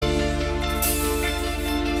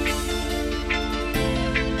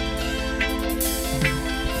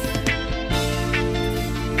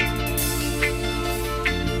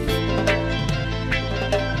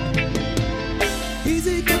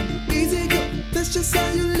That's just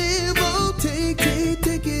how you live. Oh, take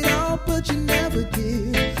it all, but you never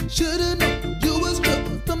did. Should've known you was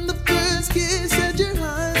trouble from the first kiss. Said your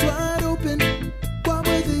eyes wide open. Why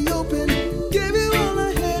were they open? Gave you all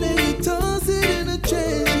I had and you tossed it in the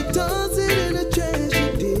trash. You tossed it in the trash.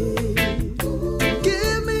 You did.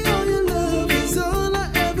 Give me all your love. It's all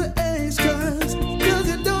I ever ask. Cause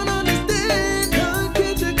you don't understand. I'll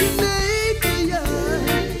catch a grenade for ya.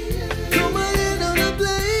 Throw my hand on the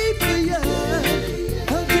blade for ya.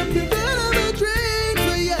 I'll jump in front of the train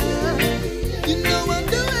for ya. You know I'll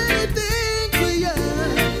do anything for ya.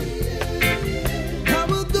 I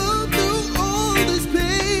will go through all this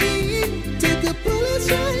pain. Take a bullet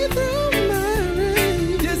straight through my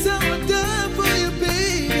brain. Yes, I would die for you,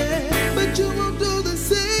 baby, but you won't do the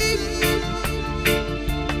same.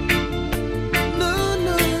 No,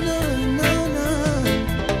 no, no, no, no.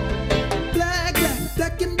 Black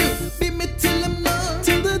and blue. Beat me till I'm numb.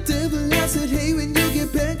 Till the devil I said, hey, when you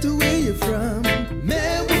get back to where you're from.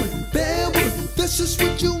 Mad woman, that's just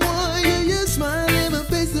what you want. Yeah, you smile in my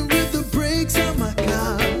face and rip the brakes on my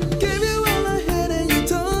car. Gave you all I had and you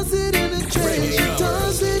tossed it in the trash. You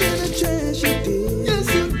tossed it in the trash, you did. Yes,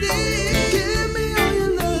 you did. Give me all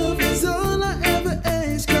your love, it's all I ever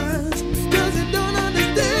ask. Cause you don't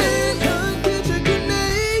understand. I'll catch a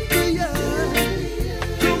grenade for ya.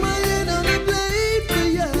 Throw my hand on the blade for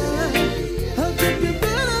ya. I'll jump in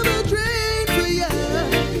front of a train for ya.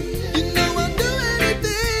 You know I'll do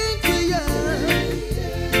anything for ya.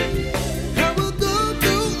 I will go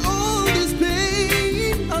through all this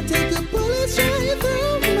pain. I'll take a bullet straight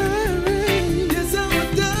through my brain. Yes, I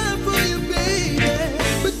will die for you, baby,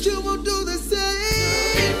 but you won't do the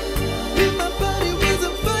same. If my body was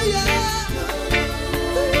on fire,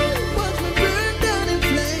 watch me burn down in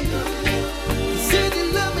flames. Said you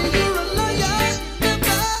love me, you're a liar.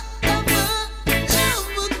 Never, ever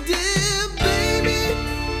did, baby.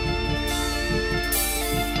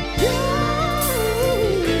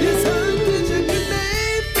 Yes, I'll catch a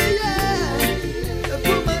grenade for ya. I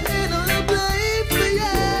put my hand on the blade for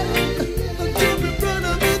ya. I'll jump in front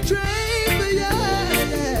of the train for ya.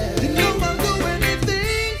 You know I'll do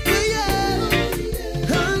anything for ya.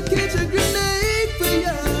 I'll catch a grenade for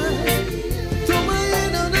ya. Throw my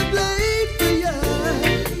hand on the blade for ya.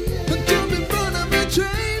 I'll jump in front of the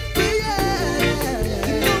train for ya.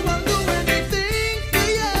 You know I'll do anything for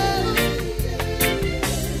ya.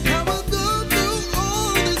 I will go through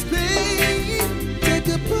all this pain. Take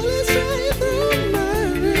a bullet straight through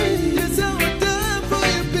my brain. Yes, I would die for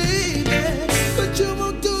you, baby, but you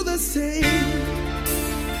won't do the same.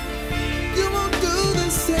 You won't do the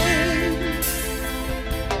same.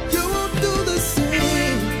 You won't do the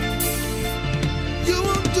same. You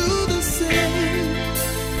won't do the same.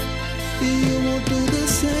 You won't do the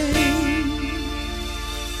same.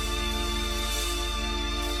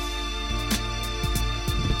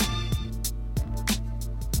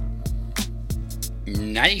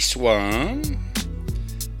 Nice one.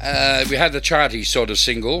 We had the charity sort of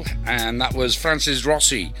single, and that was Francis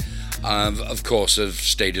Rossi, of course, of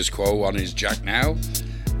Status Quo on his Jack Now.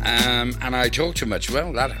 And I talk too much.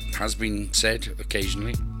 Well, that has been said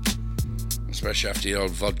occasionally, especially after the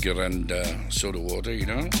old vodka and soda water, you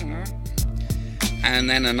know. And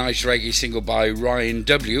then a nice reggae single by Ryan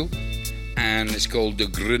W, and it's called The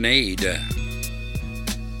Grenade.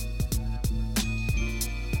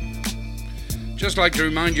 Just like to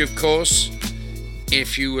remind you, of course,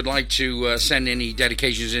 if you would like to send any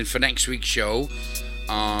dedications in for next week's show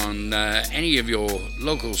on any of your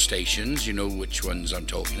local stations, you know which ones I'm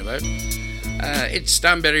talking about, it's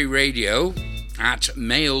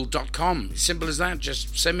stanberryradio@mail.com. Simple as that.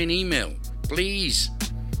 Just send me an email, please.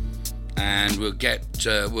 And we'll get,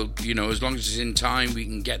 as long as it's in time, we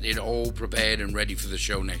can get it all prepared and ready for the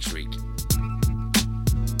show next week.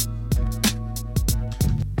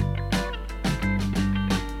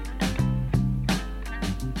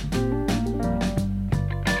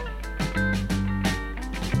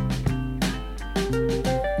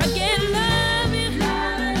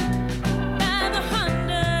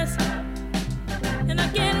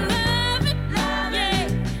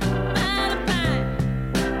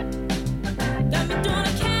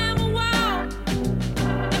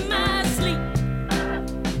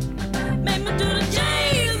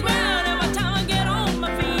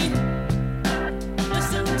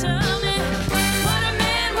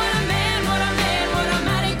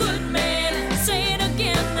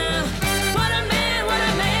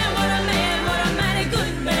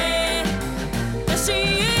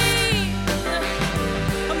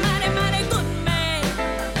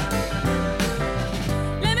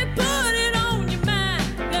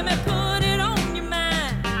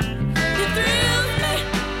 Thrill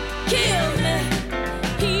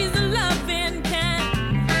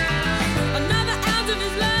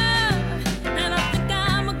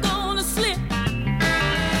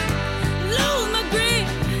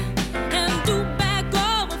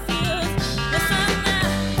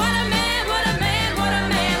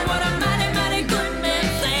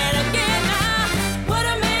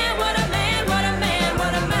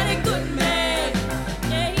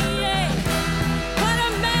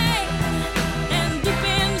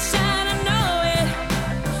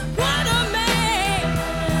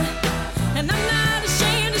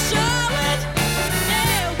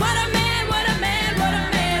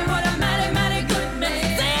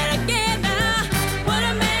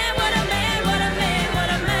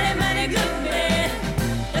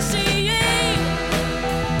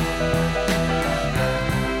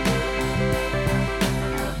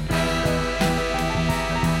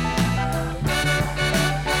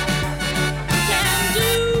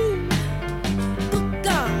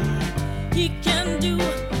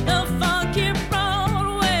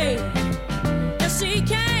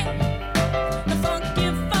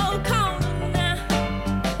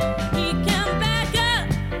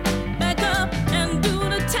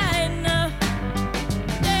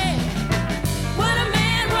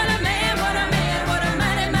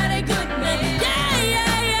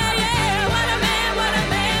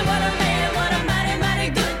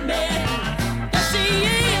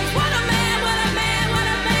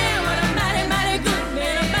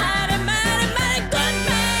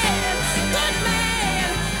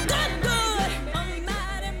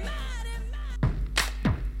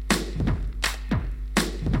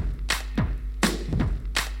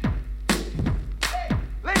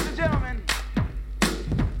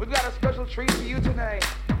treat for you tonight.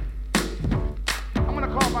 I'm gonna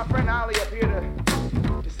call my friend Ali up here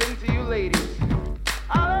to sing to you ladies.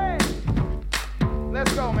 Ali!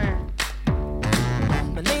 Let's go, man.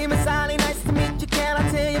 My name is Ali, nice to meet you, can I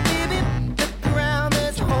tell you, baby? Look around,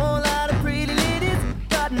 there's a whole lot of pretty ladies,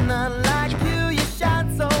 but none like you, you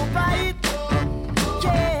shine so bright.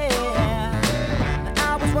 Yeah,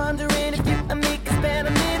 I was wondering if you and me could spend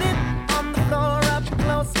a minute on the floor up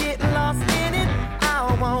close, getting lost in it.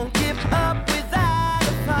 I won't give up without a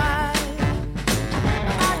fight.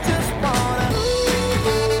 I just wanna,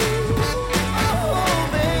 oh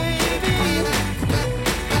baby,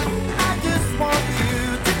 I just want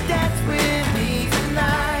you to dance with me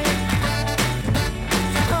tonight.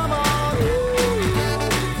 So come on,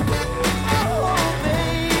 oh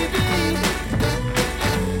baby,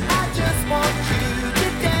 I just want you to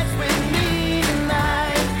dance with me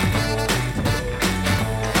tonight.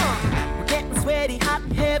 We're getting sweaty, hot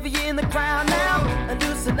and heavy in the crowd now. And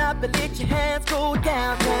loosen up and let your hands go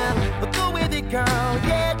downtown. But go with it, girl,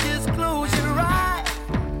 yeah, just close your eyes.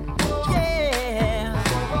 Yeah,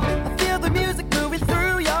 I feel the music moving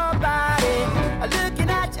through your body. Looking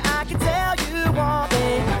at you, I can tell you want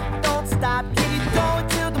me. Don't stop, keep going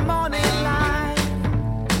till the morning light.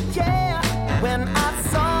 Yeah, when I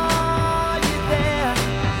saw you there,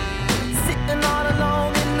 sitting all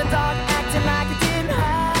alone in the dark, acting like you didn't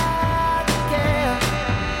have to care.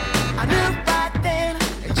 I knew right then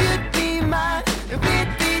you'd be mine, and we'd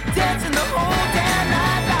be dancing the whole damn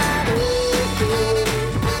night like,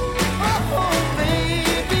 oh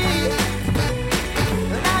baby,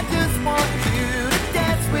 and I just want you to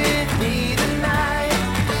dance with me tonight.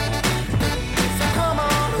 So come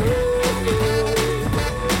on,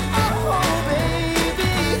 oh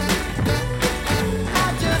baby, I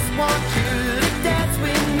just want you to dance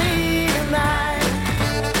with me tonight.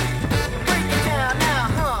 Break it down now,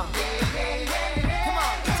 huh? Come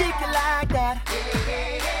on, take it like that.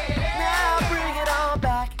 Now bring it on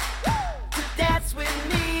back. To dance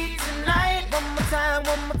with me tonight. One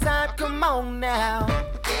more time, come on now.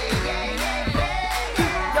 Do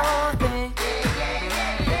your thing.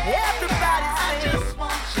 Everybody sing. I just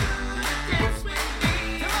want you to dance with me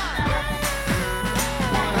tonight.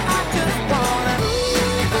 I just wanna,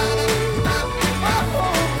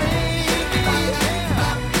 oh baby,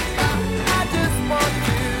 I just want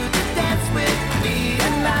you to dance with me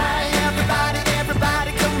tonight.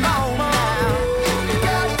 Everybody, come on now.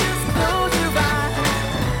 Girl, just close your eyes.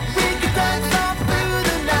 We can dance all through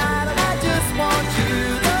the night. I just want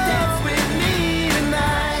you to dance with me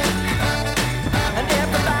tonight. And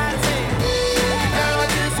everybody sing. Girl,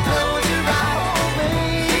 just close your eyes. We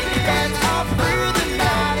can dance all through the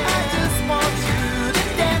night. I just want you to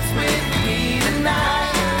dance with me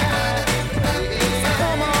tonight. So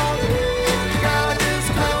come on, girl, just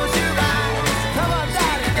close your eyes. Come on,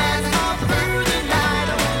 daddy, dance all through the night.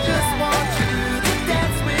 I just want you to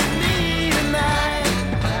dance with me tonight.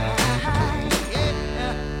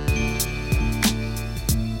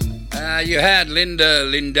 You had Linda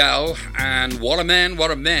Lindell and What a Man,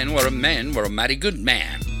 What a Man, What a Man, What a Mighty Good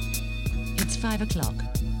Man. It's 5 o'clock.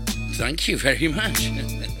 Thank you very much.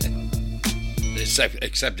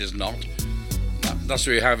 Except it's not. That's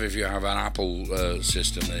what you have if you have an Apple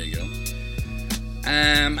system. There you go.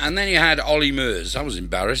 And then you had Ollie Murs. That was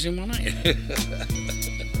embarrassing, wasn't it?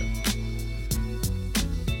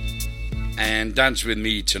 And Dance With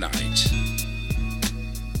Me Tonight.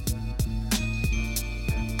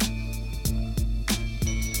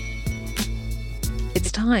 It's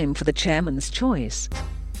time for the chairman's choice.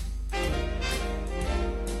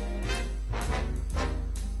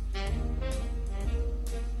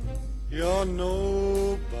 You're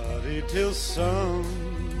nobody till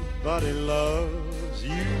somebody loves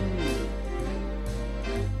you.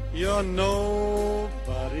 You're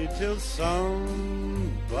nobody till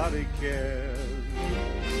somebody cares.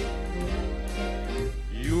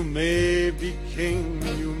 You may be king,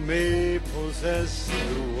 you may possess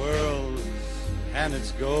the world and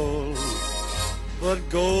its gold, but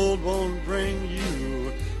gold won't bring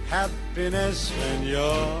you happiness when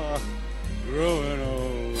you're growing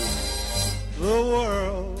old. The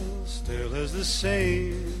world still is the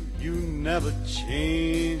same, you never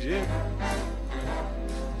change it.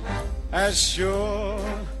 As sure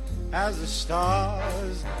as the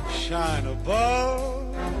stars shine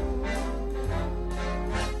above,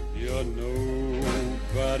 you're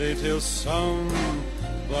nobody till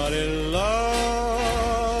somebody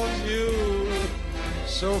loves you.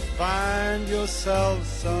 So find yourself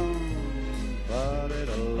somebody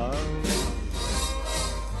to love.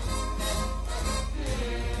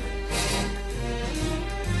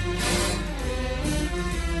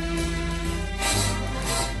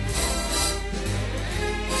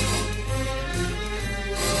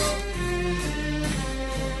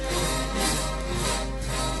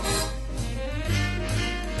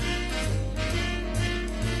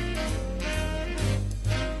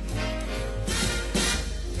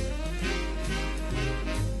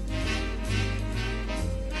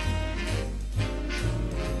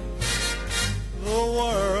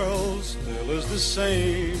 always the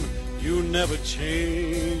same. You never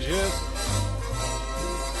change it.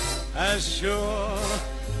 As sure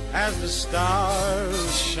as the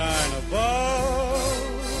stars shine above.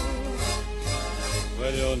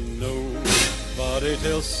 Well, you're nobody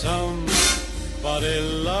till somebody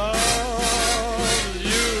loves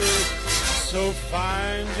you. So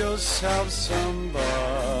find yourself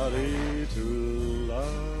somebody to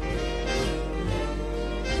love.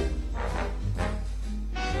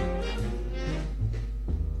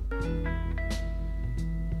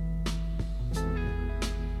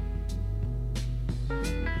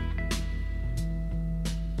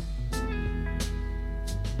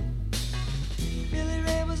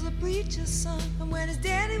 Preacher's son, and when his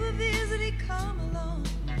daddy would visit, he'd come along.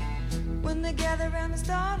 When they gathered around and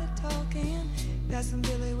started talking, that's when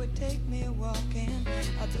Billy would take me walking.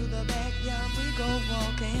 Out through the backyard we go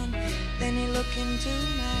walking. Then he looked into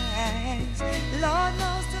my eyes. Lord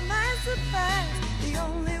knows to my surprise, the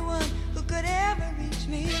only one who could ever reach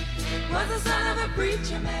me was the son of a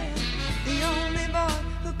preacher man. The only boy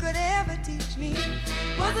who could ever teach me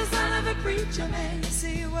was the son of a preacher man. Yes,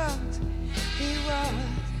 he was. He was.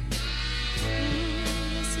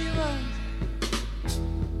 Yes, he was.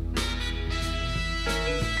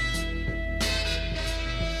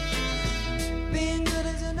 Being good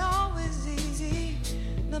isn't always easy,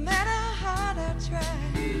 no matter how hard I try.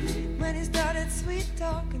 When he started sweet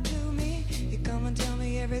talking to me, he'd come and tell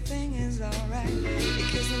me everything is alright. He'd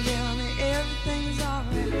kiss and tell me everything is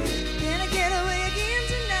alright. Can I get away again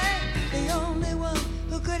tonight? The only one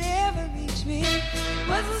who could ever reach me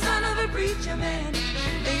was the son of a preacher man.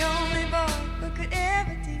 The only boy who could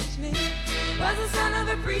ever teach me was the son of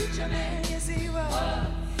a preacher man. Yes, he was.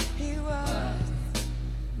 He was.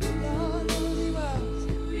 Lord knows he was.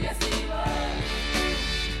 Yes, he was.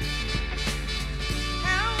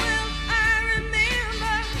 How well I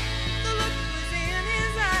remember the look was in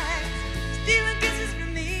his eyes, stealing kisses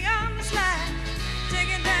from me on the slide,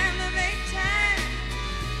 taking time to make time,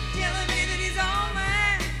 telling me that he's all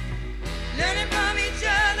mine, learning from each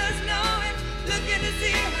other's knowing, looking to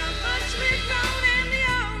see how much we've grown, and the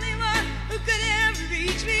only one who could ever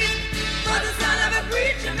reach me was the son of a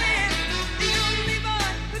preacher man. The only boy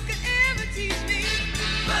who could ever teach me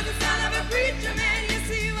was the son of a preacher man. Yes,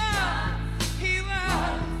 he was. He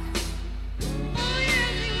was. Oh,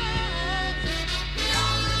 yes, he was. The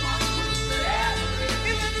only one who could ever reach me.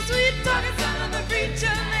 He was the sweet talking son of a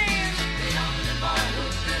preacher man. The only boy who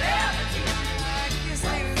could ever teach me. I guess I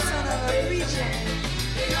was the son of a preacher.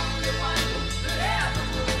 The only one who could ever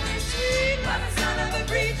fool me. Sweet was the son of a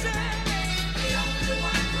preacher. The only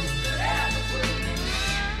one who could ever fool me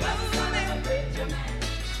was the son of a preacher man.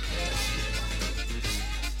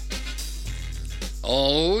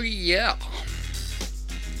 Oh, yeah.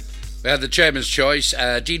 We had the Chairman's Choice,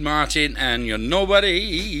 Dean Martin and You're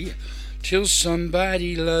Nobody Till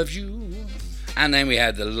Somebody Loves You. And then we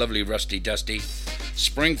had the lovely Rusty Dusty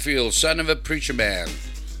Springfield, Son of a Preacher Man.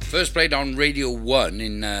 First played on Radio 1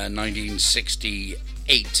 in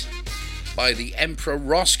 1968 by the Emperor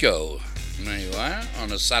Roscoe. There you are,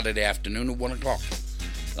 on a Saturday afternoon at 1 o'clock.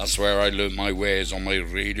 That's where I learnt my ways on my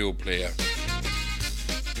radio player.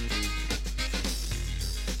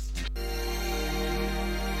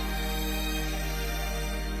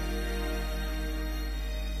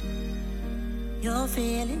 You're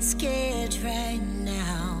feeling scared right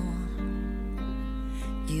now.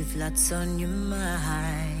 You've lots on your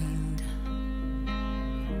mind.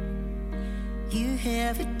 You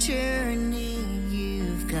have a journey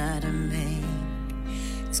you've gotta make.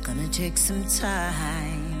 It's gonna take some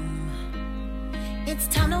time. It's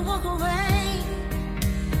time to walk away.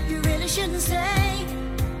 You really shouldn't say.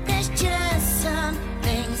 There's just some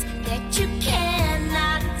things that you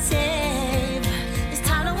cannot save. It's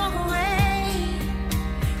time to walk away.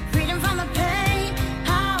 Freedom from the pain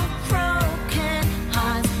of broken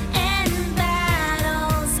hearts and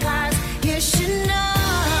battle scars. You should know.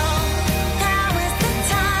 Now is the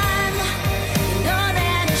time. You know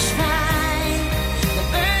that it's right. The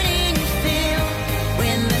burning you feel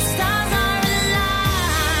when the stars are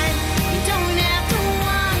aligned. You don't have to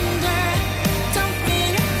wonder. Don't be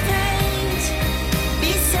afraid.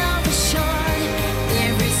 Be self-assured.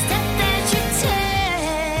 Every step that you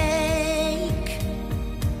take.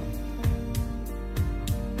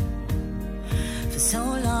 For so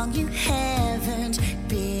long you haven't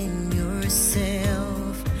been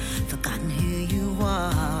yourself, forgotten who you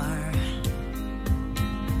are,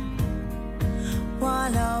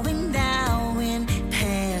 wallowing now in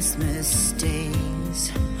past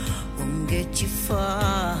mistakes won't get you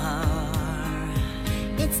far.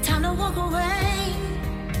 It's time to walk away.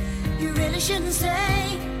 You really shouldn't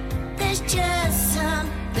say. There's just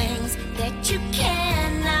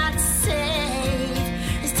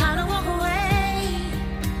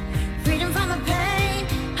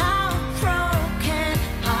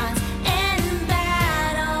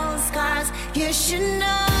you should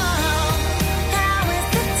know. Now is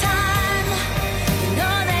the time. You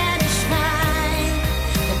know that it's right.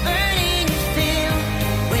 The burning you feel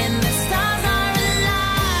when the stars are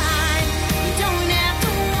aligned. You don't have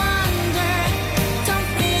to wonder. Don't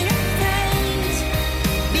be afraid.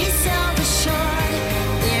 Be self-assured.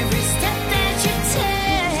 Every step that you take.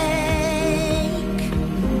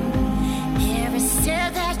 Every step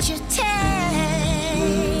that you take.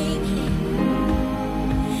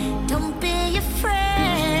 Don't be afraid,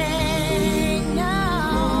 no.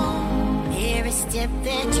 Every step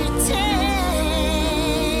that you take,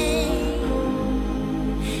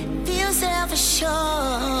 feel self-assured.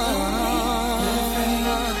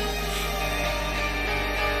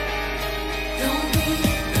 Don't be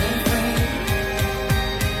afraid.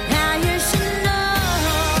 Now you should know.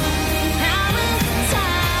 Now is the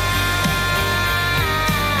time.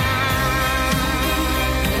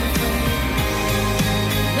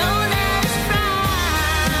 Know that it's right.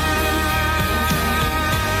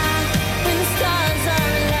 When the stars are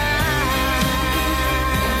aligned.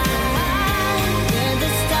 When the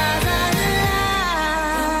stars are aligned.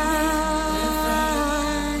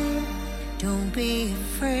 Don't be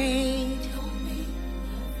afraid.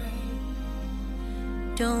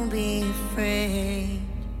 Don't be afraid.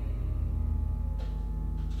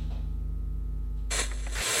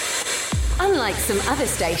 Unlike some other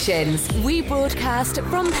stations, we broadcast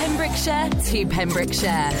from Pembrokeshire to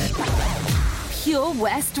Pembrokeshire. Pure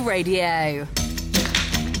West Radio.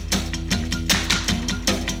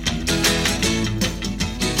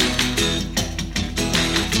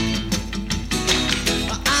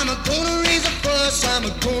 I'm a gonna raise a fuss, I'm a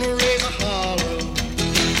gonna raise a holler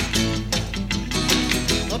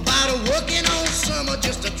about a working all summer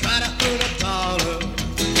just to try to earn a dollar.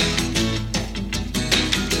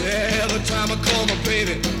 Yeah, every time I call my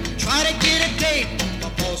baby, try to get a date, my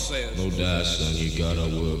boss says, No doubt, son, you gotta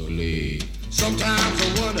work late. sometimes I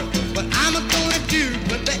wonder what I'm gonna do,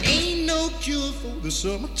 but there ain't no cure for the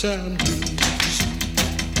summertime blues.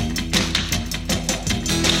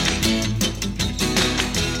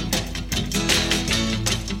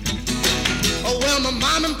 Oh well, my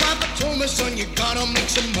mom and papa told me, son, you gotta make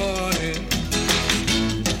some money.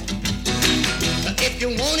 If you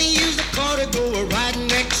wanna use the car to go a ride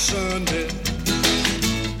next Sunday.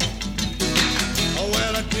 Oh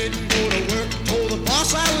well, I didn't go to work, told the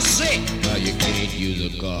boss I was sick. Now you can't use a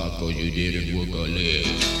car cause you didn't work a leg.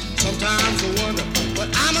 Sometimes I wonder what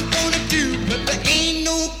I'm gonna do, but there ain't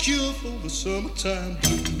no cure for the summertime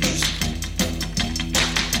blues.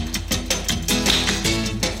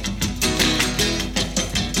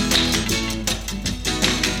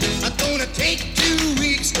 I'm gonna take 2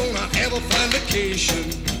 weeks, gonna have a fun vacation.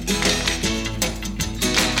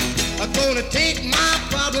 I'm gonna take my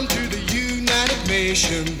problem to the United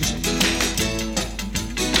Nations.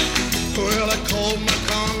 Well, I called my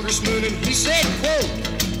congressman and he said, quote,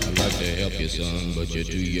 I'd like to help you, son, but you're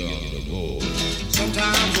too young to vote.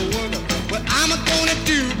 sometimes I wonder what I'm gonna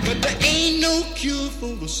do, but there ain't no cure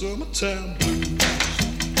for the summertime blues.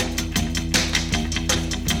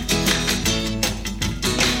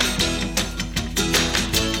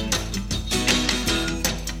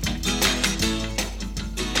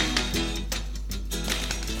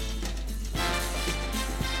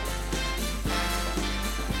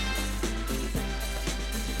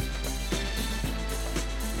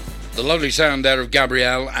 The lovely sound there of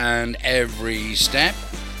Gabrielle and Every Step.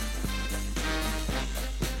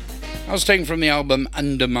 I was taken from the album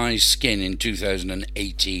Under My Skin in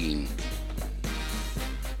 2018.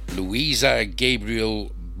 Louisa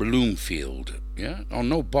Gabriel Bloomfield. Yeah? Oh,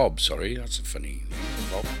 no, Bob, sorry. That's a funny name.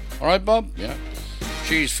 Bob. All right, Bob? Yeah.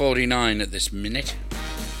 She's 49 at this minute.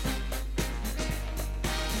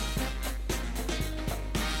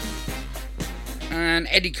 And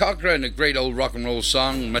Eddie Cochran, a great old rock and roll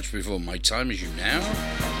song, much before my time, as you know.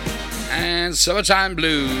 And Summertime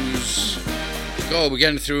Blues. Oh, we're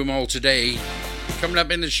getting through them all today. Coming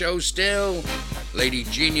up in the show still, Lady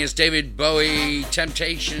Genius, David Bowie,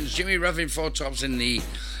 Temptations, Jimmy Ruffin, Four Tops in the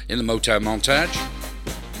Motown montage.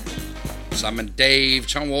 Sam and Dave,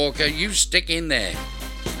 Tom Walker, you stick in there.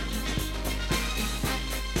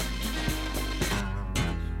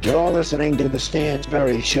 You're listening to the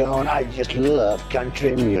Stansbury Show, and I just love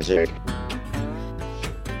country music.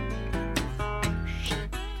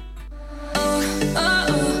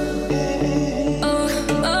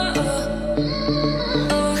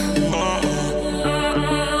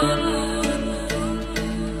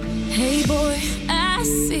 Hey boy, I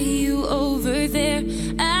see you over there.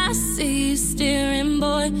 I see you staring,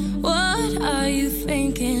 boy. What are you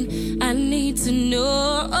thinking? I need to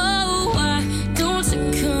know. Oh, why don't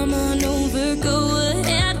you come on over? Go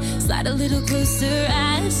little closer.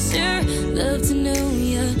 I sure love to know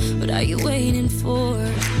you. What are you waiting for?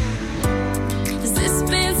 'Cause this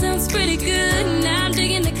band sounds pretty good, and I'm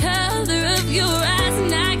digging the color of your eyes,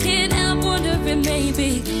 and I can't help wondering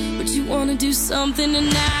maybe would you wanna do something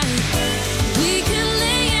tonight? We could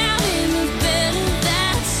lay out in the bed of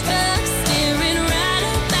that truck, staring right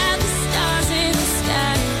up at the stars in the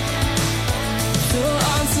sky. Throw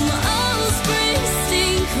on some old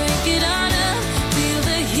Springsteen, crank it on up, feel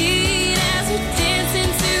the heat as we dance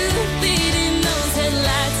into the beat in those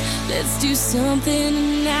headlights. Let's do something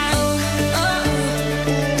tonight.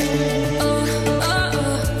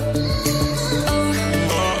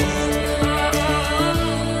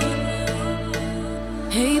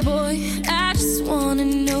 Hey boy, I just wanna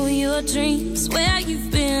know your dreams, where you've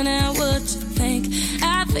been and what you think.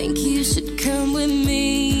 I think you should come with me.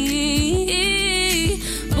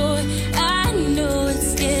 Boy, I know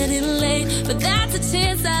it's getting late, but that's a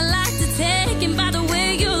chance I like to take. And by the way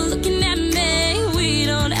you're looking at me, we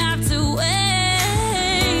don't have to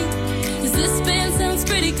wait. 'Cause this band sounds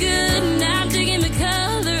pretty good, and I'm digging the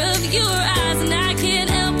color of your eyes, and I can't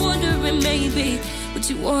help wondering maybe would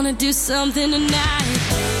you wanna do something tonight?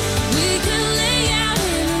 We could lay out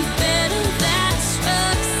in the bed of that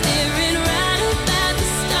truck, staring right up at the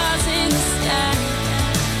stars in the sky.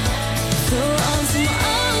 Throw on some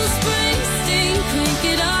old Springsteen, crank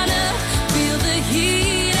it on up, feel the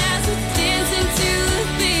heat as we dance into the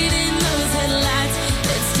beat in those headlights.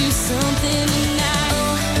 Let's do something tonight.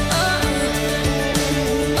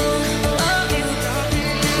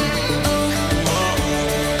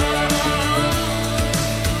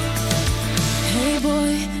 Hey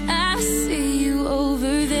boy, I see you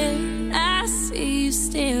over there. I see you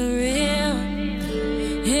staring.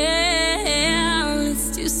 Yeah, let's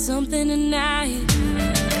do something tonight.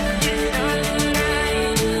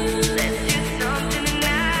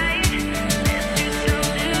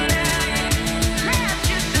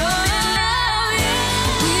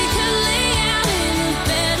 We could lay out in the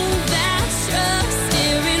bed of that truck,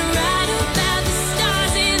 staring right up at the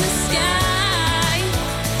stars in the sky.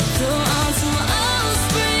 Throw on some old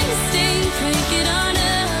Springsteen, crank it on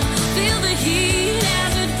up, feel the heat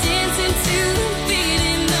as we're dancing to the beat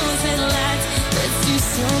in those headlights. Let's do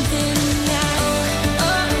something tonight.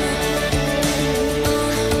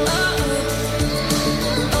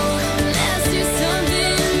 Let's do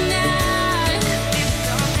something tonight.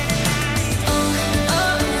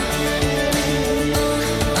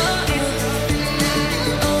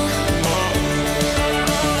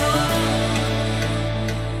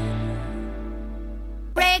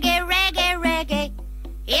 Reggae, reggae, reggae.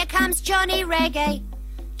 Here comes Johnny Reggae.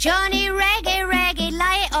 Johnny Reggae, reggae,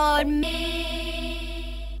 lay it on me.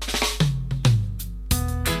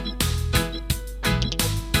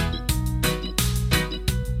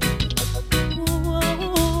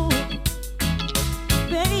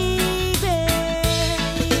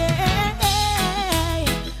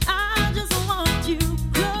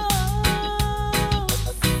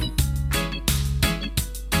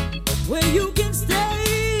 Where you can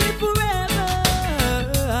stay forever,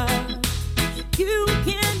 you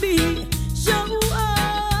can be sure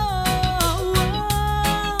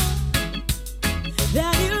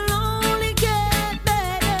that it'll only get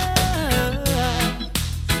better.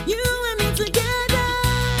 You and me together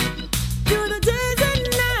through the days and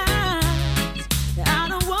nights. I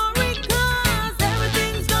don't worry 'cause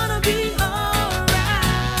everything's gonna be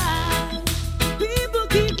alright. People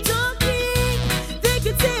keep talking, they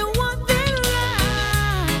could say what they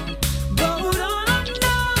like, but all I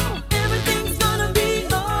know, everything's gonna be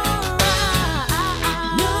alright.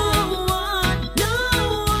 No one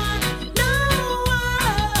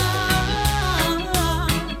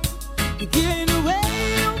getting away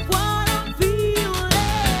of what I'm feeling.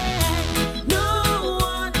 No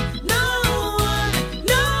one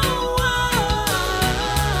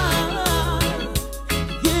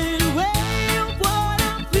getting away of what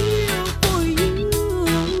I'm feeling.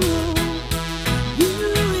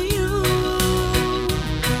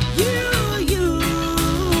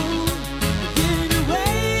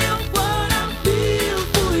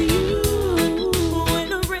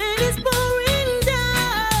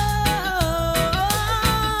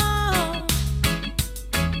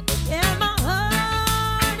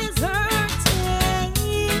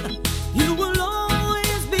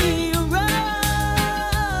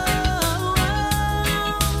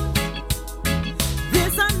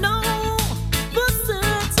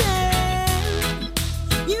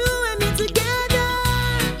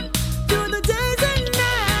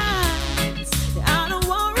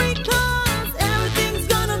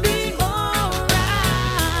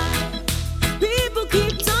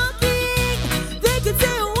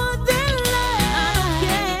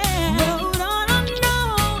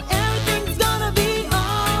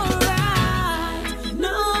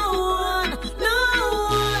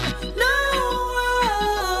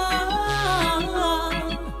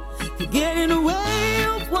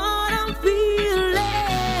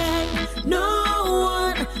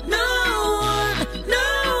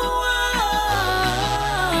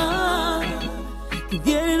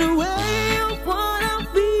 getting away of what I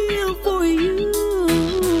feel for you.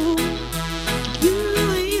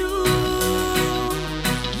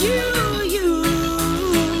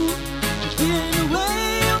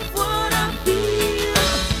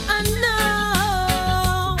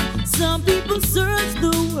 Search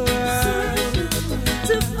the world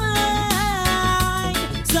to find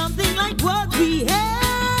something like what we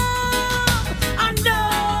have. I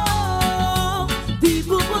know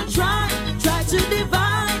people will try to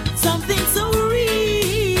divide something so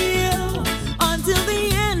real until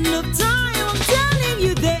the end of time. I'm telling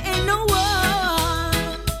you, there ain't no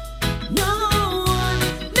one, no one,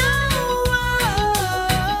 no one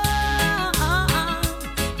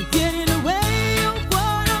getting away of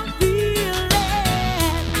what I'm feeling.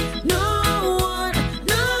 No one,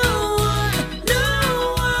 no one, no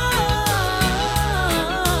one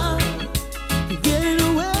getting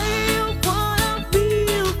away of what I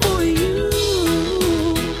feel for you.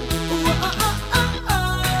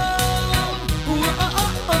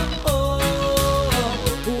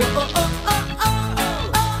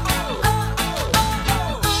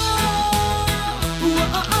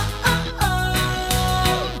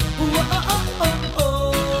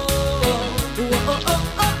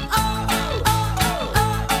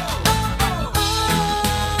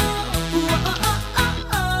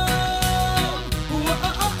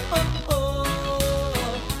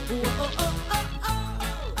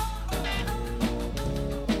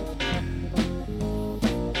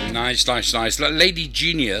 Nice. Lady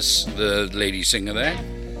Genius, the lady singer there,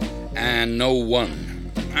 and No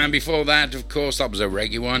One. And before that, of course, that was a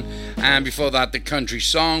reggae one. And before that, the country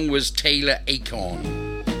song was Taylor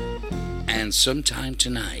Acorn and Sometime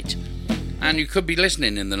Tonight. And you could be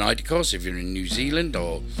listening in the night, of course, if you're in New Zealand,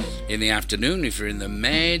 or in the afternoon if you're in the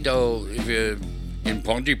Med, or if you're in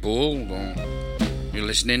Pontypool, or you're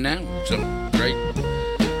listening now. So great.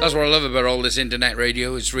 That's what I love about all this internet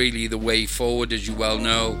radio. It's really the way forward, as you well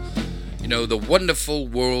know. You know, the wonderful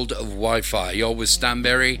world of Wi-Fi. You're with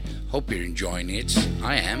Stanberry. Hope you're enjoying it.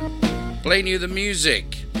 I am. Playing you the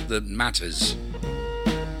music that matters.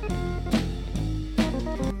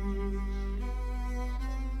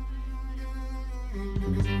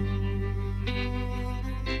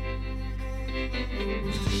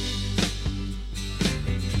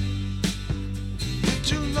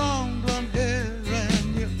 Too long blonde hair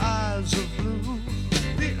and your eyes are blue.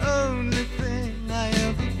 The only thing I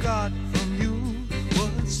ever got from you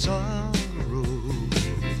was sorrow.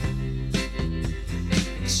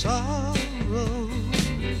 Sorrow.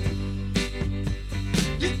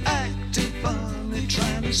 You're acting funny,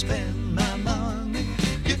 trying to spend my money.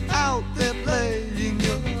 You're out there playing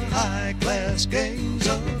your high-class games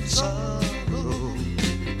of sorrow.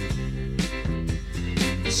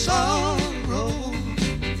 Sorrow.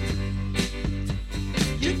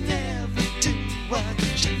 You never do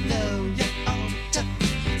what you know you ought to.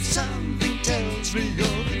 Something tells me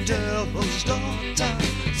you're the devil's daughter.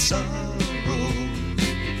 Sorrow.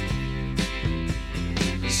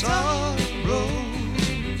 Sorrow.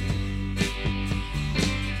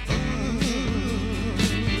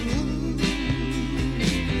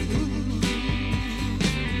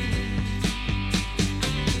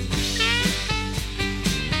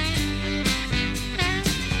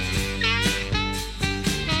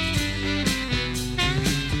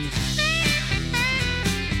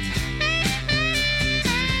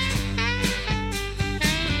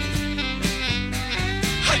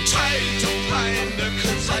 I tried to find her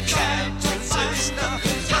 'cause I tried to resist her.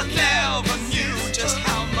 I never knew just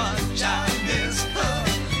how much I missed her.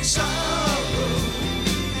 Sorrow.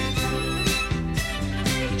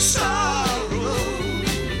 Sorrow.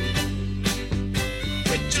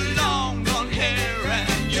 With your long blonde hair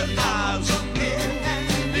and your eyes are blue.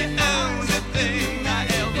 The only thing I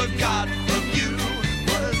ever got from you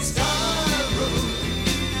was sorrow.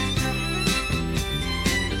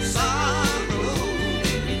 Sorrow.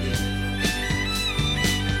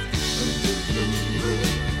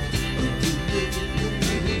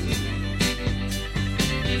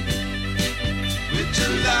 With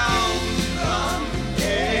your long blonde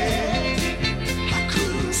hair, I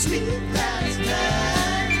couldn't sleep last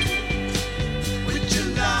night. With your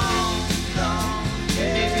long blonde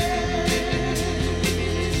hair.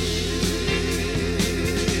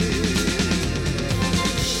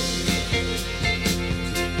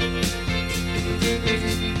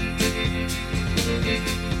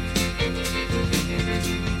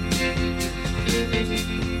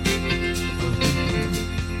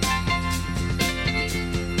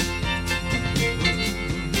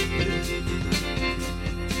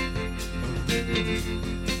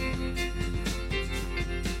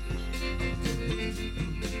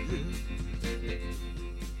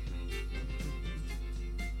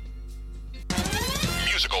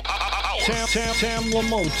 physical power. Tamla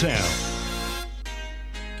Motown.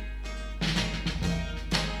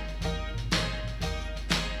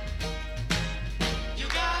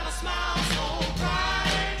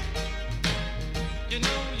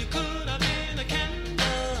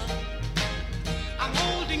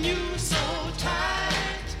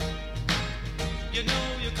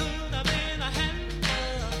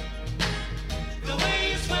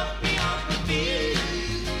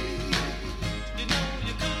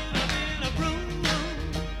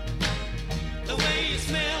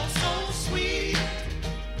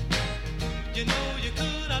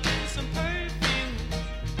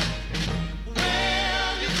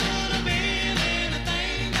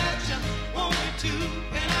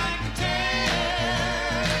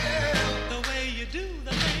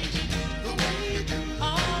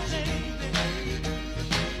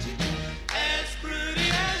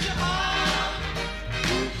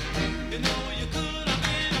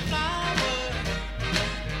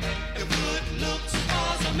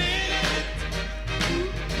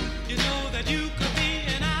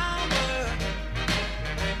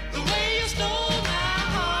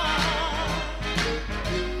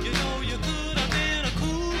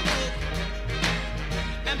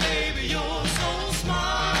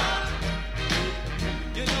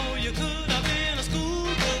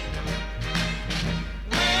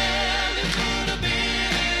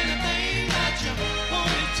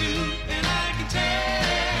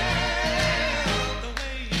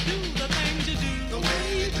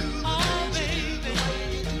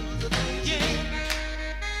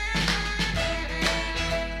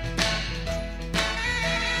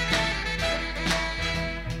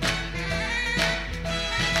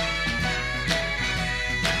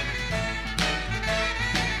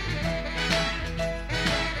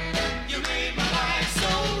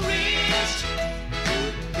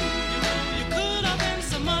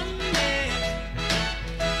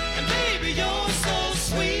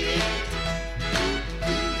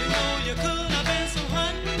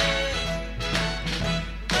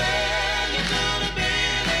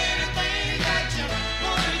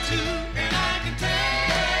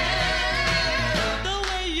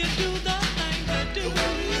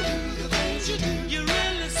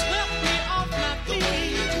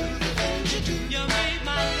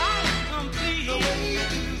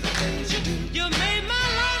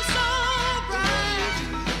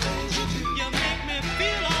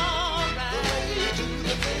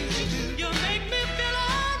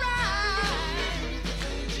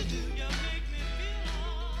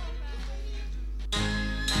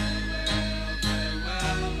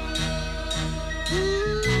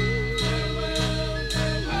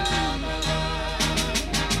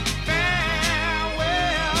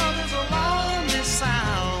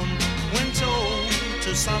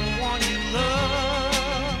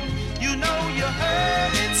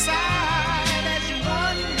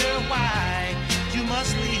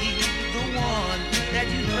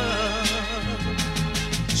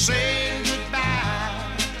 Saying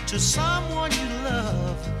goodbye to someone you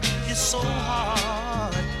love is so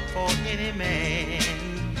hard for any man.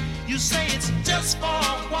 You say it's just for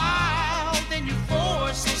a while, then you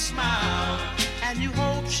force a smile, and you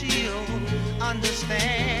hope she'll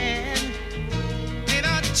understand. Then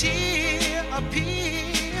a tear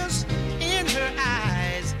appears in her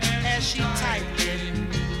eyes as she tightly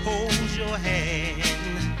holds your hand.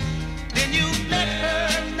 Then you let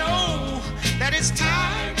her know that it's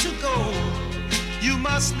time to go. You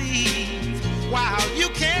must leave while you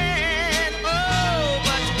can. Oh,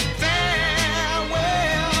 but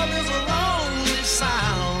farewell is a lonely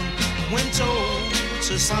sound when told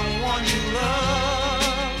to someone you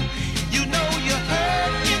love. You know you're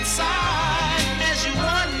hurt inside as you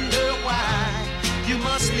wonder why you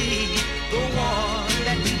must leave the one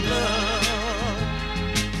that you love.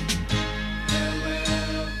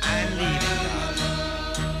 I'm leaving,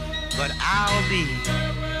 darling, but I'll be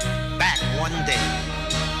back one day.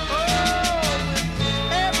 Oh,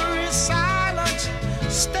 every silent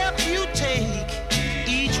step you take,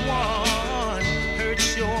 each one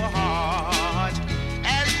hurts your heart.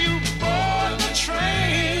 As you board the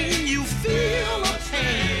train, you feel a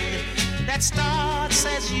pain that starts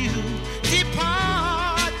as you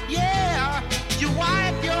depart. Yeah, you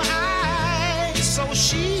wipe your eyes so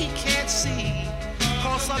she can't see,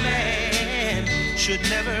 'cause a man should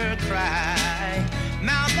never cry.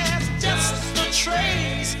 Now there's just a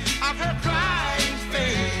trace of her crying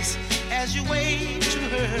face as you wave to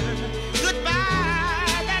her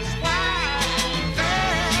goodbye. That's why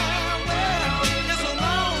farewell is a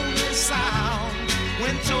lonely sound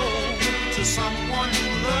when told to someone you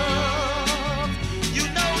love. You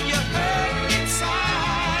know you're hurt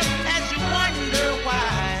inside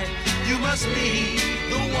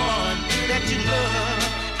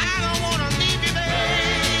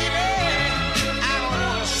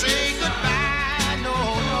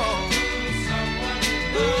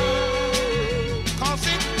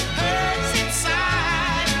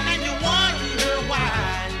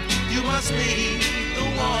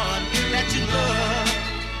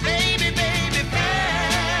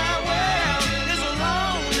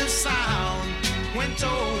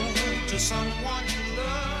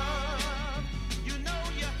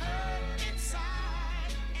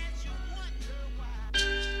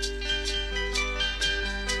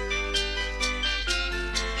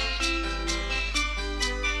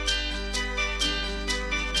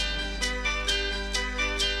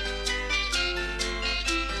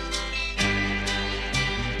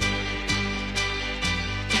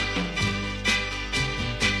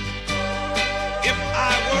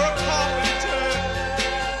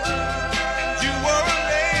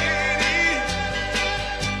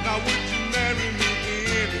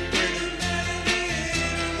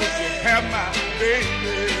have my baby.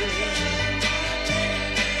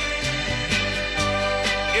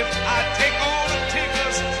 If I take all the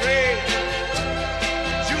tickers straight,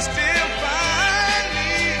 you still find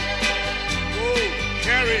me, oh,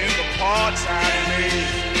 carrying the parts I made,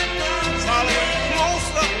 following close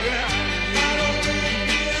up behind me.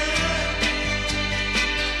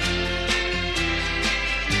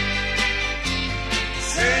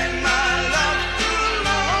 Save my love for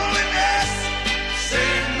loneliness,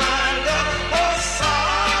 save my love for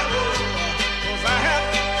sorrow, 'cause I have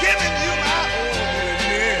given you my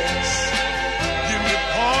holiness. Give me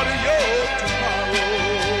part of your tomorrow.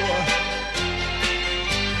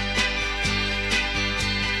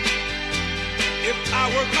 If I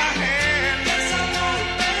work my hand,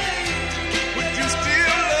 would you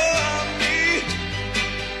still love me?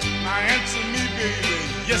 Now answer me, baby,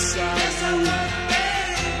 yes I would.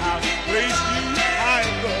 I'll place you high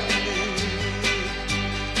above me.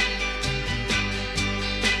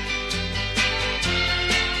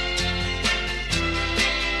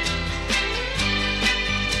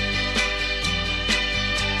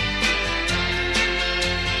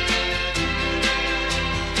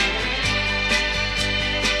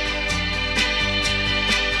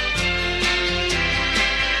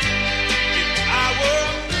 If I were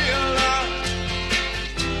a miller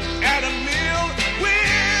at a mill,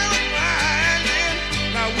 wheel grinding,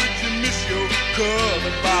 now would you miss your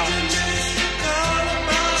colored box?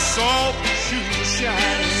 Soft shoes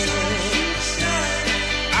shining.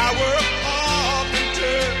 I were a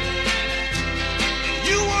carpenter,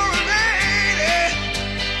 you were a lady.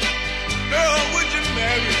 Girl, would you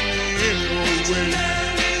marry me anyway?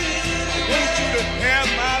 I want you to have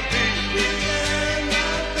my baby.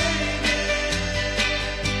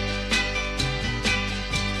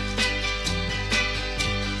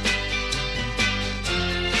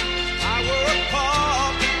 I were a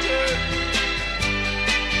carpenter,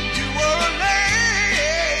 you were a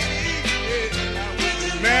lady. Now would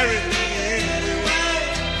you marry me anyway?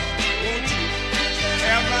 Won't you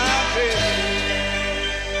have my baby?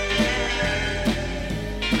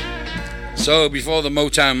 So before the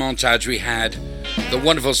Motown montage, we had the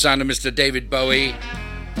wonderful sound of Mr. David Bowie.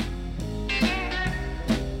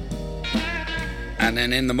 And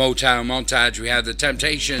then in the Motown montage, we had the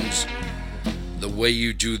Temptations, The Way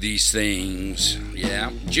You Do These Things. Yeah.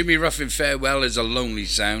 Jimmy Ruffin Farewell is a lonely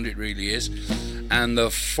sound, it really is. And the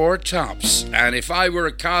Four Tops. And if I were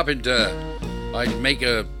a carpenter, I'd make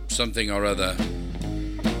a something or other.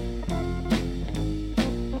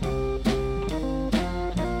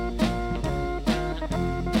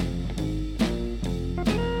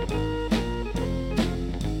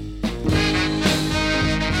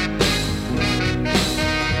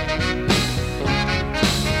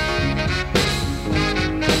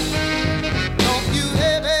 Don't you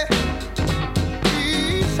ever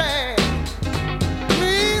be sad.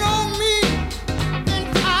 Lean on me in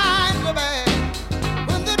times of bad.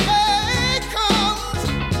 When the day comes.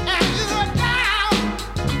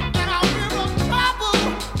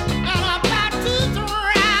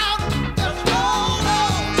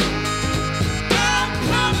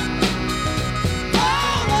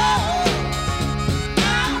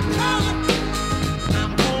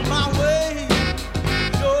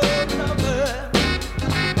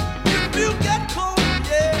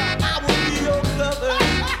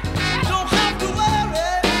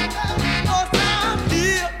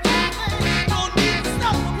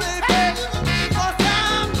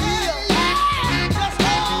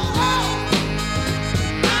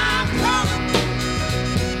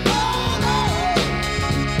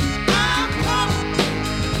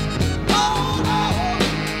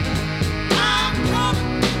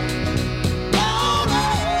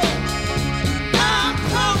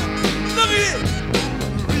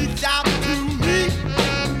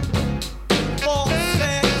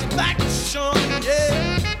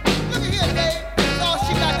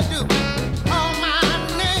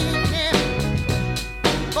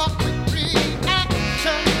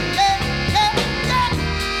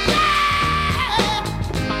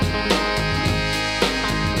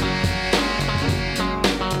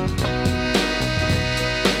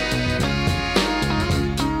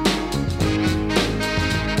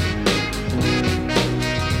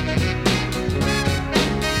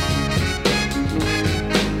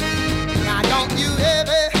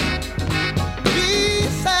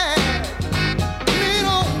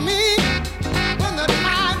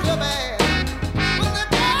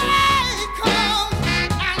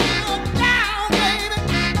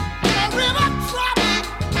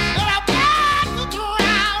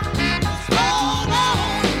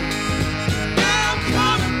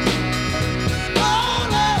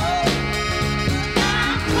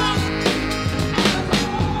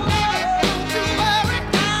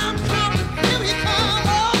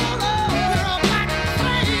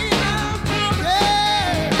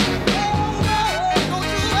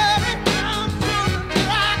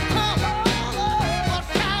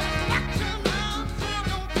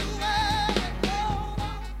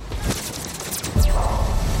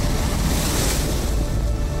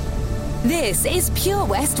 This is Pure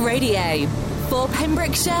West Radio. For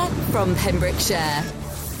Pembrokeshire, from Pembrokeshire.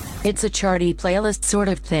 It's a charty playlist sort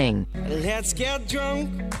of thing. Let's get drunk.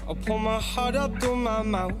 I'll pull my heart up through my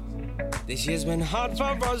mouth. This year's been hard for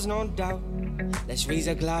us, no doubt. Let's raise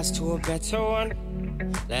a glass to a better one.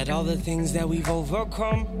 Let all the things that we've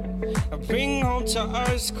overcome bring home to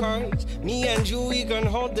us, 'cause me and you, we can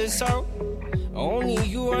hold this out. Only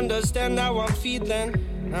you understand how I'm feeling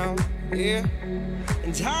now, yeah.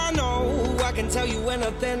 And I know I can tell you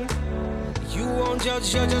anything. You won't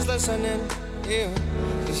judge, you're just listening, yeah.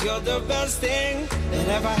 'Cause you're the best thing that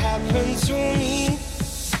ever happened to me.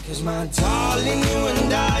 'Cause my darling, you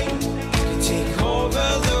and I can take over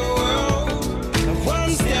the world, and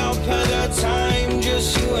one step at a time,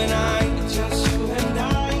 just you and I, just you and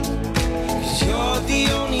I. 'Cause you're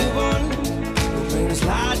the only one who brings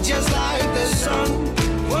light just like the sun.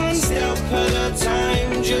 One step at a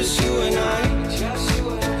time, just you and I, just you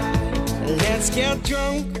and I. Let's get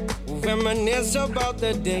drunk, we'll reminisce about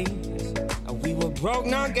the days we were broke,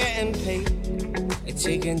 not getting paid, and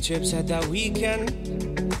taking trips at that weekend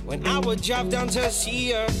when I would drive down to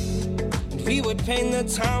see her, and we would paint the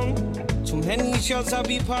town. Too many shots I'd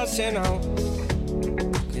be passing out,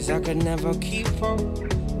 'cause I could never keep up.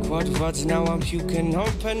 Quad words, now I'm puking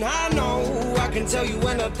up, and I know I can tell you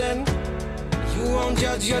anything. You won't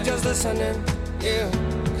judge, you're just listening, yeah.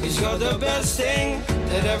 'Cause you're the best thing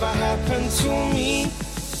that ever happened to me.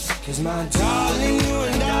 'Cause my darling, you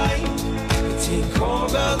and I take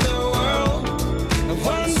over the world, and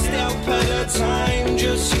one step at a time,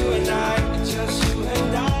 just you and I, just you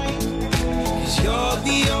and I. 'Cause you're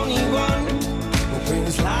the only one who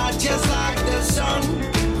brings light just like the sun.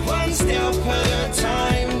 One step at a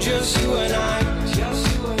time, just you and I, just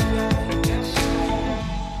you and I, just you and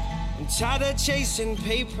I. I'm tired of chasing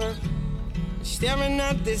paper, staring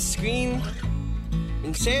at this screen.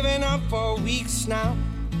 Been saving up for weeks now,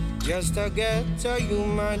 just to get to you,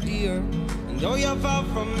 my dear. And though you're far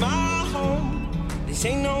from my home, this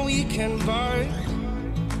ain't no weekend bar.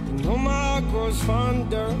 You know my heart grows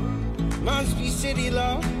fonder. Must be city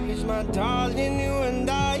love, 'cause my darling, you and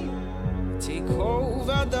I take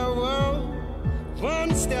over the world,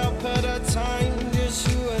 one step at a time, just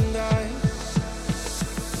you and I.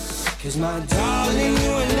 'Cause my darling,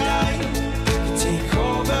 you and I take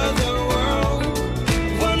over the world,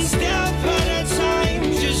 one step at a time,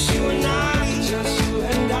 just you and I, just you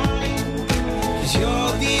and I. 'Cause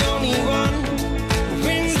you're the only one who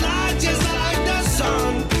brings light just like the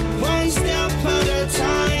sun. One step at a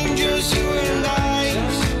time, just you and I.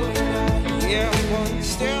 Yeah, one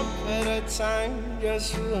step at a time,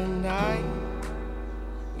 just you and I.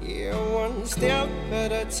 Yeah, one step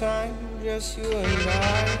at a time, just you and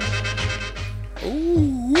I.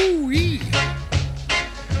 Ooh-wee.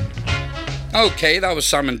 Okay, that was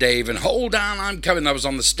Sam and Dave and Hold On, I'm Coming. That was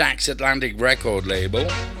on the Stax Atlantic record label.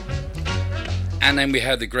 And then we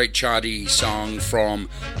had the great charty song from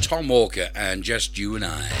Tom Walker and Just You and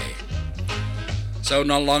I. So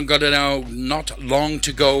not long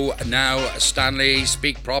to go now, Stanley,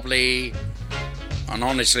 speak properly. And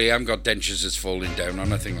honestly, I haven't got dentures that's falling down or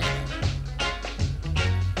nothing like that.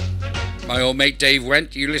 My old mate Dave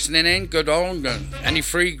went, you listening in? Good on. Any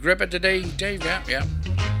free gripper today, Dave? Yeah.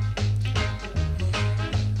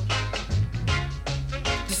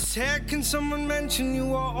 The second someone mentioned you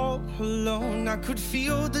were all alone, I could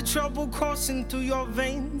feel the trouble coursing through your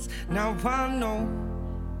veins. Now I know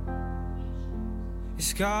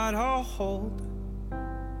it's got a hold.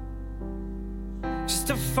 Just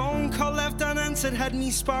a phone call left unanswered had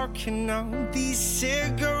me sparking now. These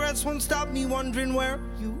cigarettes won't stop me wondering where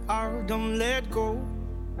you are. Don't let go,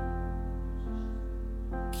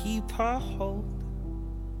 keep a hold.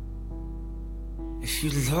 If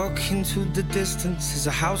you look into the distance, there's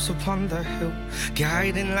a house upon the hill,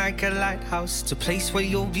 guiding like a lighthouse. It's a place where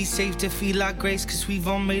you'll be safe to feel like grace, 'cause we've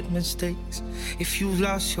all made mistakes. If you've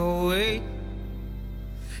lost your way,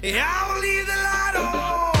 yeah, I will leave the light on.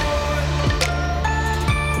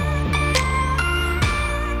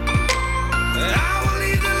 I will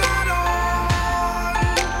leave the light on.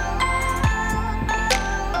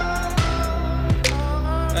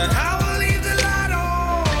 I will leave the light on.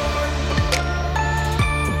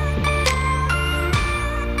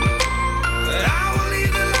 I will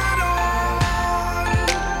leave the light on.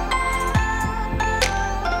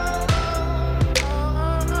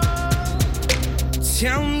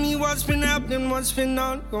 Tell me what's been happening, what's been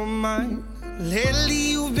on your mind.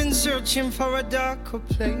 Lately you've been searching for a darker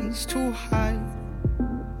place to hide.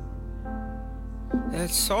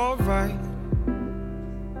 That's alright,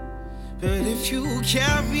 But if you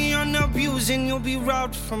carry on abusing, you'll be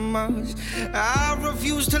robbed from us. I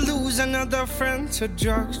refuse to lose another friend to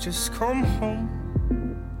drugs. Just come home.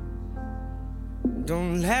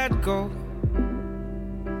 Don't let go.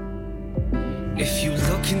 If you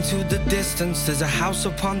look into the distance, there's a house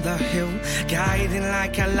upon the hill, guiding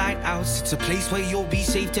like a lighthouse. It's a place where you'll be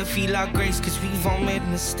safe to feel our grace, cause we've all made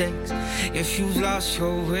mistakes. If you've lost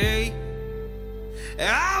your way,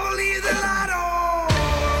 I will leave the light on.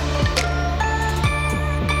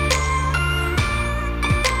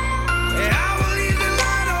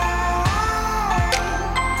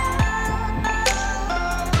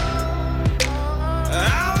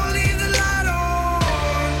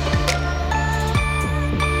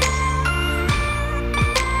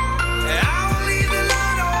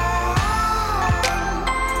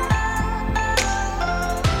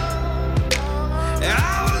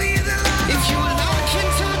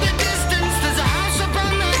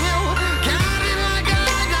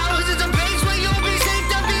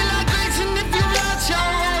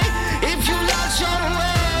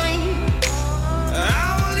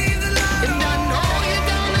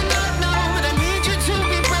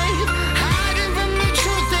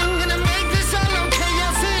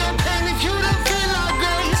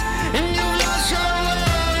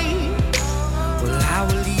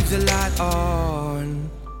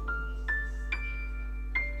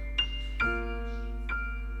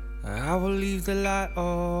 I will leave the light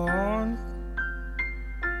on,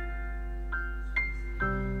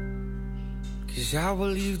 'cause I will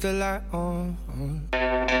leave the light on.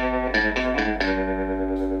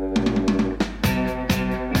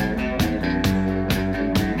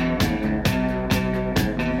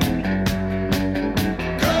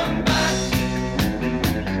 Come back,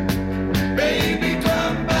 baby,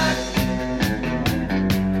 come back,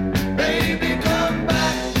 baby, come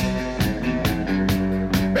back,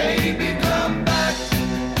 baby, come back.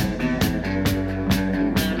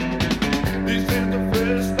 This is the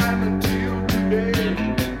first time until today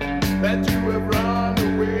that you have run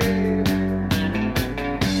away.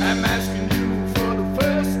 I'm asking you for the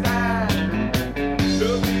first time to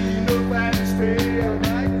be no plan to stay,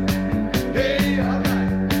 alright? Hey,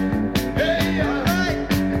 alright. Hey, alright.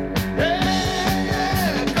 Hey,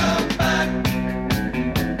 yeah, come back.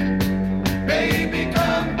 Baby,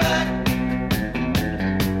 come back.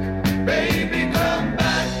 Baby, come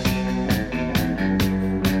back.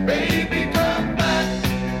 Baby, come back.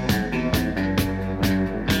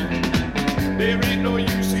 There ain't no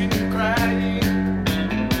use in you crying,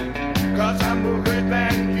 'cause I'm more hurt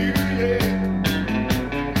than you, yeah.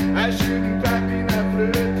 I shouldn't have been a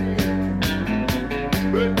flirty,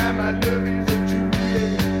 but now my love is a true,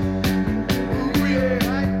 yeah. Ooh,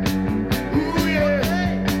 yeah. Ooh,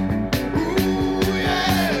 yeah. Ooh,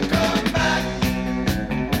 yeah. Come back.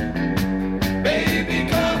 Baby,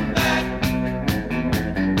 come back.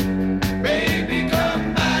 Baby, come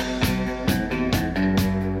back.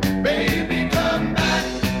 Baby, come back.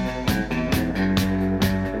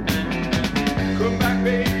 Come back,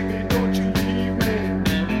 baby, don't you leave me.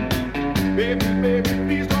 Baby, baby,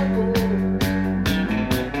 please don't go.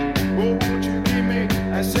 Oh, won't you give me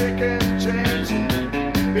a second chance?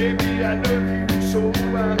 Baby, I love you so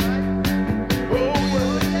much. Oh,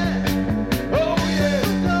 yeah. Oh, yeah.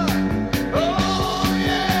 Oh,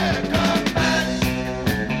 yeah. Come back.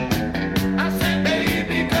 I said,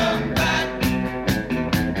 baby, come back.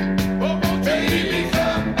 Oh, won't you baby,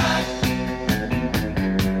 come back.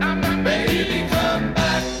 I'm my baby, come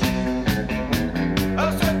back. I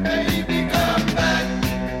said, baby, come back.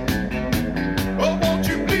 Oh, won't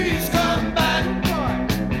you please come back?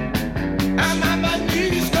 I'm on my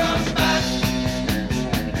knees, come back.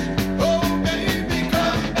 Oh, baby,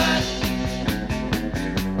 come back.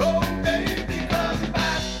 Oh, baby, come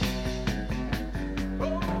back.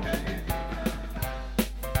 Oh, baby.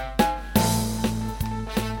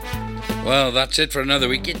 Well, that's it for another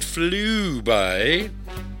week. It flew by,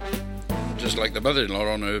 just like the mother-in-law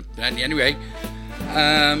on her. Anyway,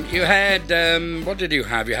 you had, what did you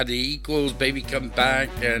have? You had the Equals, Baby Come Back,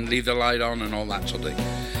 and Leave the Light On, and all that sort of thing.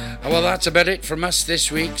 Well, that's about it from us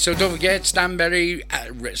this week. So don't forget, Stanberry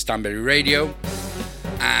Radio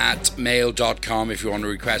at mail.com if you want to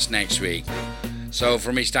request next week. So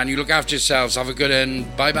from me, Stan, you look after yourselves. Have a good one.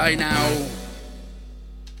 Bye-bye now.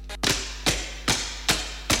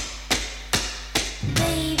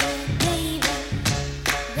 Baby, baby,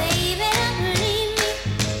 baby, don't leave me.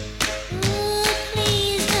 Ooh,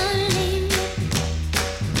 please don't leave me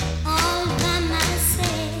all by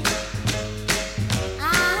myself.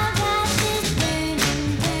 I've got this burning,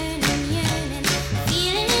 burning yearning,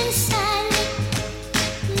 feeling inside me,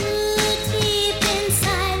 ooh, deep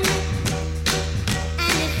inside me.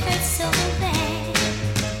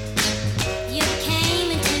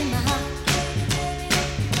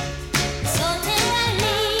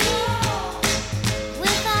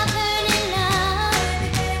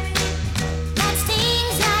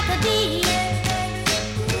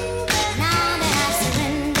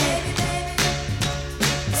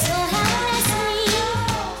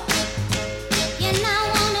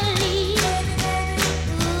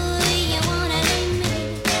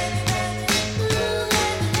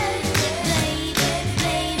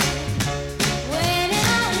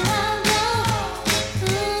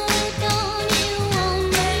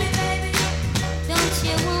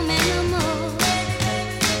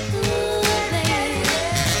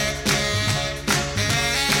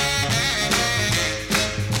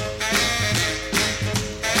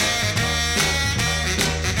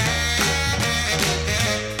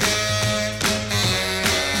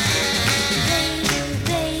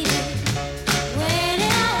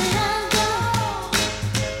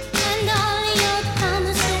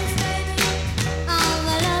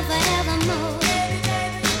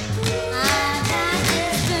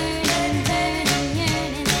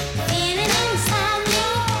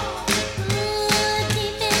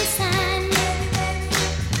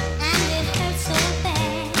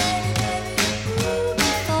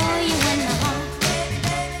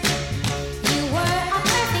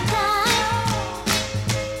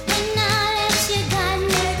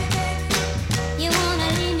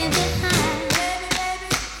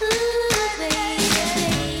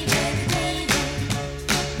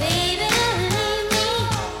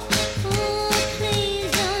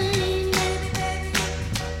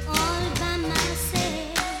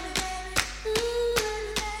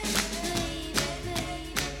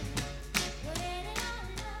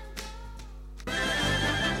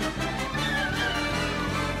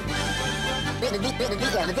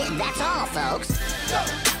 That's all, folks.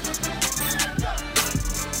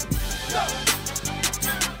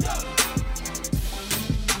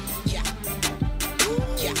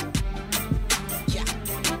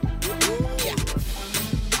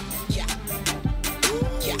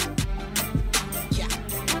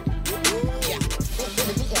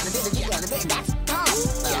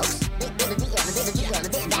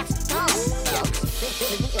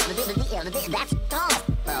 That's all,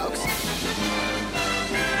 folks.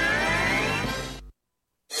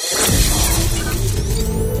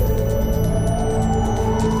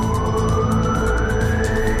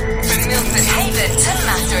 From Milford Haven to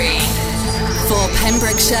Mathry. For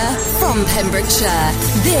Pembrokeshire, from Pembrokeshire,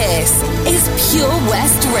 this is Pure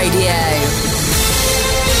West Radio.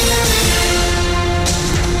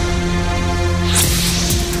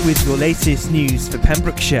 With your latest news for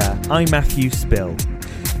Pembrokeshire, I'm Matthew Spill.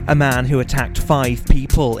 A man who attacked 5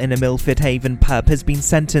 people in a Milford Haven pub has been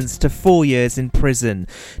sentenced to 4 years in prison.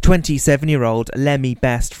 27-year-old Lemmy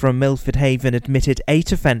Best from Milford Haven admitted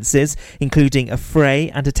 8 offences, including a fray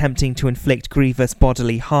and attempting to inflict grievous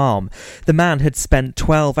bodily harm. The man had spent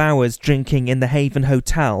 12 hours drinking in the Haven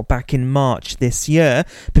Hotel back in March this year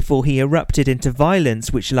before he erupted into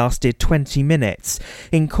violence which lasted 20 minutes.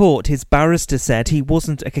 In court, his barrister said he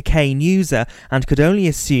wasn't a cocaine user and could only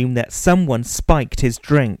assume that someone spiked his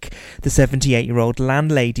drink. The 78-year-old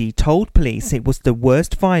landlady told police it was the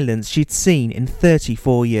worst violence she'd seen in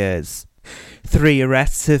 34 years. 3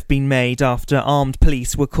 arrests have been made after armed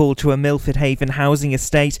police were called to a Milford Haven housing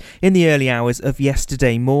estate in the early hours of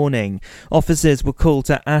yesterday morning. Officers were called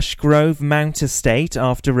to Ashgrove Mount Estate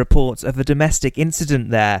after reports of a domestic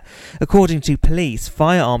incident there. According to police,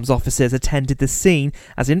 firearms officers attended the scene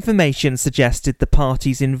as information suggested the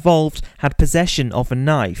parties involved had possession of a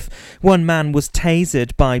knife. One man was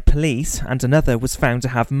tasered by police and another was found to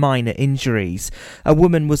have minor injuries. A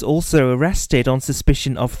woman was also arrested on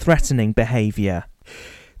suspicion of threatening behaviour.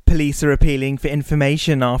 Police are appealing for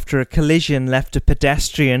information after a collision left a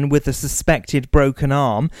pedestrian with a suspected broken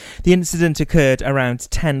arm. The incident occurred around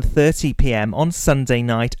 10:30 p.m. on Sunday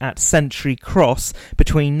night at Sentry Cross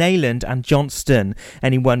between Nayland and Johnston.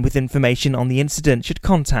 Anyone with information on the incident should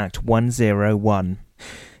contact 101.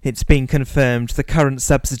 It's been confirmed the current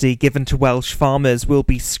subsidy given to Welsh farmers will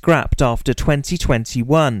be scrapped after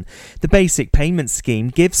 2021. The basic payment scheme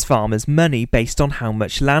gives farmers money based on how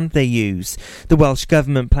much land they use. The Welsh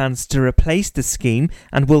Government plans to replace the scheme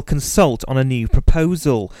and will consult on a new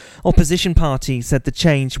proposal. Opposition parties said the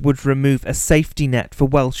change would remove a safety net for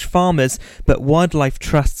Welsh farmers, but Wildlife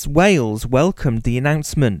Trusts Wales welcomed the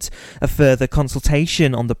announcement. A further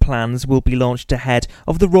consultation on the plans will be launched ahead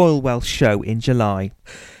of the Royal Welsh Show in July.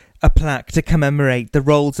 A plaque to commemorate the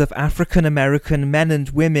roles of African American men and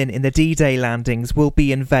women in the D-Day landings will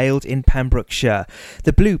be unveiled in Pembrokeshire.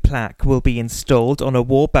 The blue plaque will be installed on a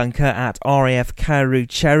war bunker at RAF Carew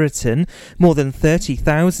Cheriton. More than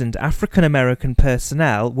 30,000 African American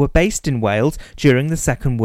personnel were based in Wales during the Second World War.